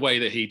the way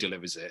that he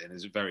delivers it in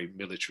his very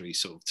military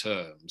sort of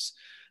terms,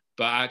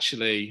 but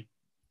actually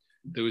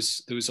there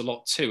was a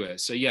lot to it.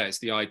 So it's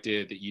the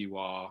idea that you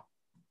are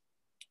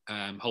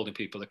holding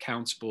people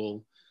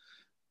accountable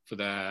for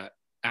their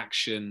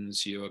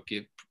actions. You're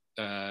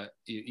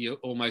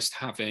almost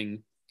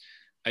having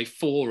a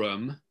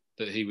forum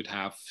that he would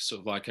have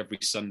sort of like every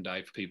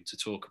Sunday for people to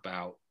talk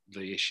about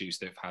the issues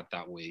they've had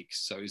that week.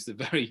 So it's the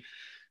very,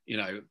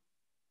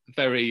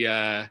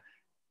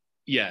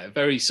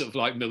 very sort of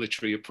like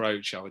military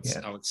approach, I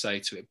would say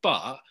to it.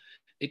 But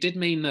it did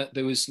mean that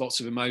there was lots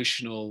of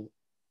emotional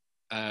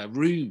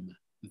room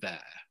there.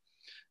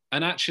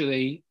 And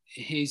actually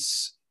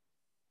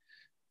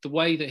the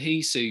way that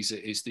he sees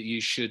it is that you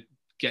should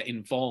get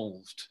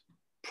involved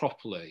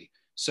properly.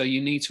 So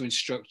you need to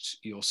instruct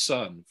your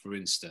son, for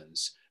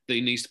instance, that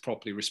he needs to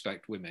properly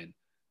respect women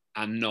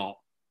and not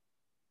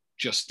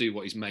just do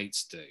what his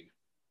mates do,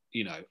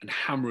 and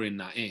hammering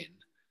that in,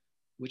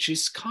 which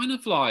is kind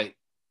of like,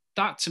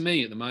 that to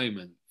me at the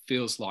moment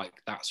feels like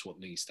that's what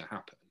needs to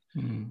happen.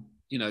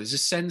 There's a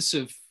sense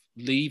of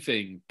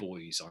leaving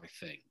boys, I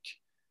think,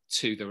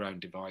 to their own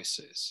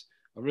devices.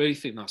 I really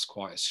think that's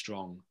quite a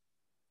strong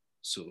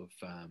sort of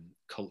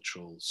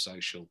cultural,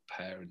 social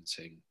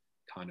parenting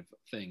kind of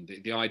thing.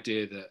 The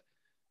idea that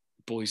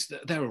boys,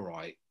 they're all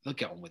right, they'll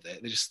get on with it.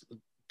 They're just a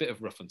bit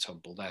of rough and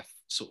tumble. They're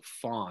sort of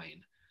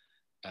fine.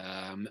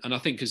 And I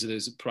think because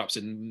there's perhaps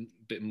a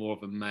bit more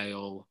of a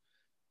male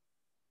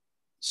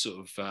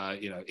sort of,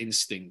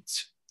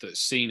 instinct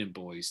that's seen in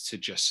boys to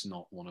just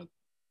not want to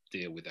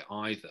deal with it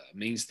either,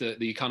 means that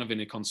you're kind of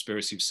in a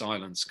conspiracy of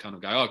silence, kind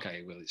of go,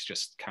 okay, well, it's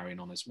just carrying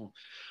on as well.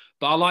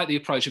 But I like the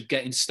approach of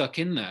getting stuck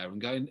in there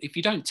and going, if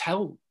you don't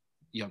tell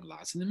young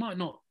lads, then they might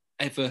not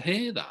ever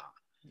hear that,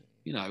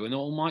 and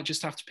all might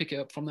just have to pick it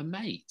up from their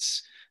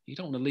mates. You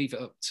don't want to leave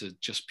it up to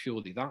just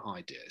purely that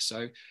idea.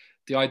 So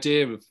the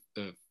idea of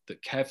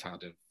that Kev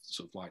had of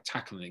sort of like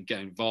tackling and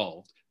getting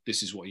involved,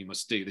 this is what you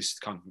must do, this is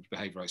the kind of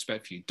behavior I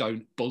expect for you,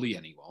 don't bully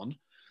anyone,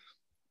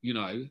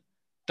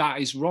 that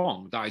is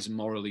wrong. That is a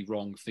morally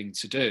wrong thing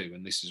to do,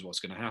 and this is what's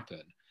going to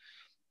happen.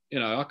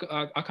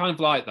 I kind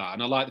of like that,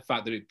 and I like the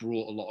fact that it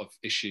brought a lot of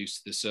issues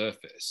to the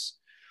surface.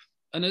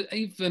 and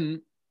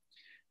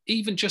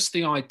even just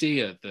the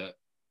idea that,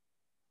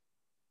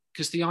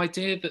 because the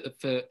idea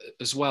that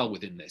as well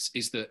within this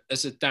is that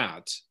as a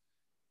dad,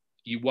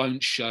 you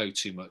won't show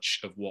too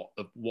much of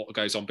what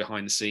goes on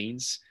behind the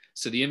scenes.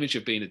 So the image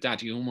of being a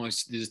dad,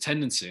 there's a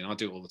tendency, and I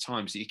do it all the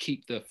time, is that you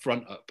keep the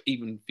front up,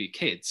 even for your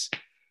kids.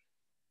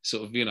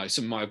 Sort of,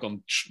 something might have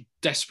gone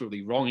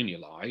desperately wrong in your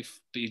life,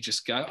 but you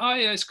just go, oh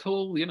yeah, it's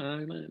cool,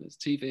 it's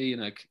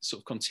TV,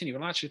 sort of continue.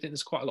 And I actually think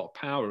there's quite a lot of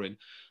power in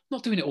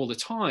not doing it all the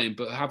time,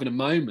 but having a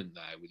moment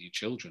there with your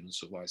children and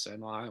sort of like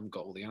saying, I haven't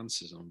got all the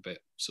answers, I'm a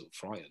bit sort of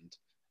frightened.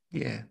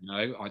 Yeah.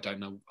 I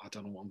don't know what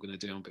I'm going to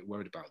do. I'm a bit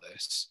worried about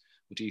this.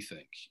 What do you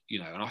think?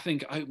 And I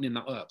think opening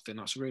that up, then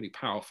that's really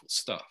powerful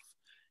stuff.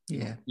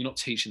 Yeah. You're not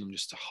teaching them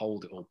just to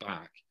hold it all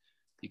back.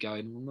 You're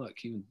going, well, look,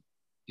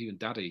 even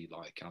daddy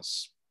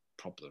has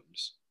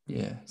problems.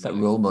 Yeah, it's that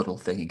role model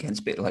thing again. It's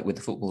a bit like with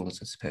the footballers,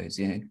 I suppose.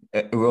 A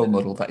role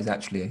model that is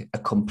actually a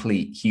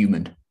complete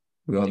human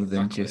rather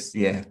than just,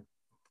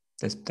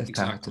 there's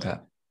power to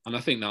that. And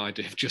I think the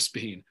idea of just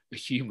being a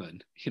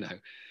human,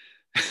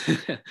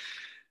 again,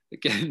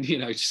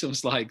 it's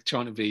almost like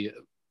trying to be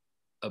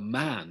a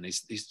man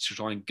is to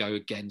try and go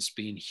against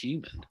being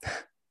human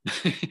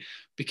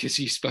because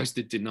you're supposed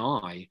to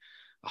deny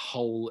a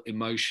whole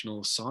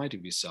emotional side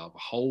of yourself, a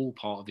whole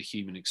part of the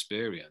human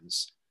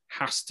experience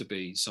has to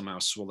be somehow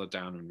swallowed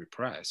down and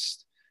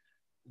repressed.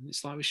 And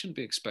it's like we shouldn't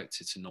be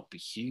expected to not be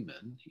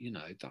human,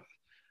 that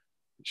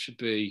it should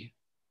be,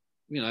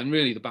 and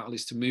really the battle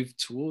is to move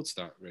towards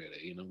that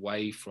really and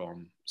away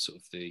from sort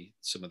of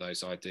some of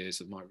those ideas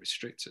that might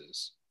restrict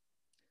us.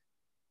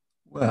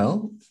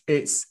 Well,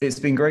 it's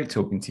been great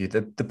talking to you.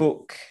 The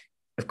book,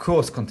 of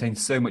course,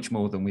 contains so much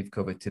more than we've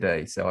covered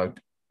today. So I'd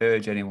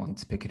urge anyone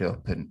to pick it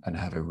up and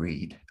have a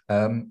read.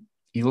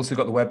 You've also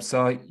got the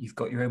website. You've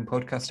got your own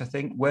podcast, I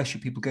think. Where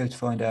should people go to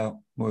find out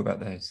more about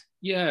those?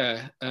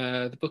 Yeah,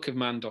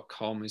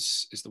 thebookofman.com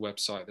is the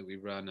website that we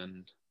run,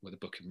 and we're the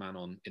Book of Man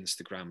on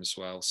Instagram as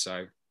well.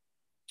 So,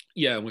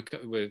 yeah, we've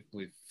got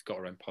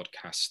our own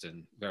podcast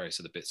and various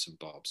other bits and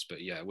bobs.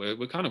 But yeah,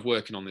 we're kind of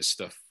working on this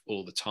stuff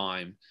all the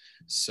time.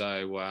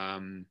 So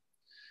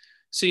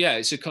yeah,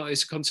 it's a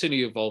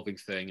continually evolving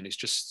thing, and it's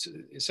just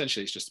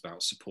essentially it's just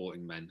about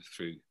supporting men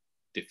through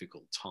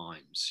difficult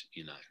times,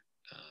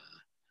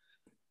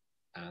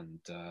 and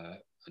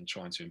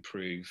trying to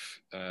improve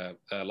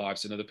their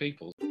lives and other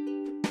people's.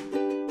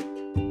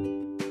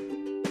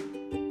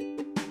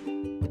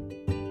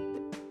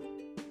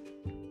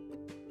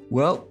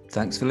 Well,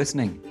 thanks for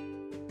listening.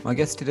 My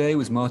guest today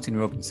was Martin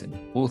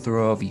Robinson, author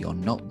of You're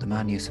Not the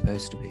Man You're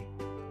Supposed to Be.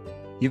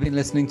 You've been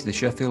listening to the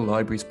Sheffield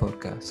Libraries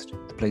podcast,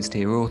 the place to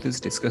hear authors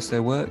discuss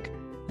their work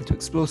and to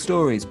explore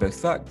stories, both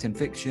fact and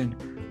fiction,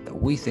 that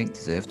we think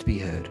deserve to be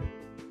heard.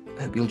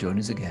 I hope you'll join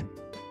us again.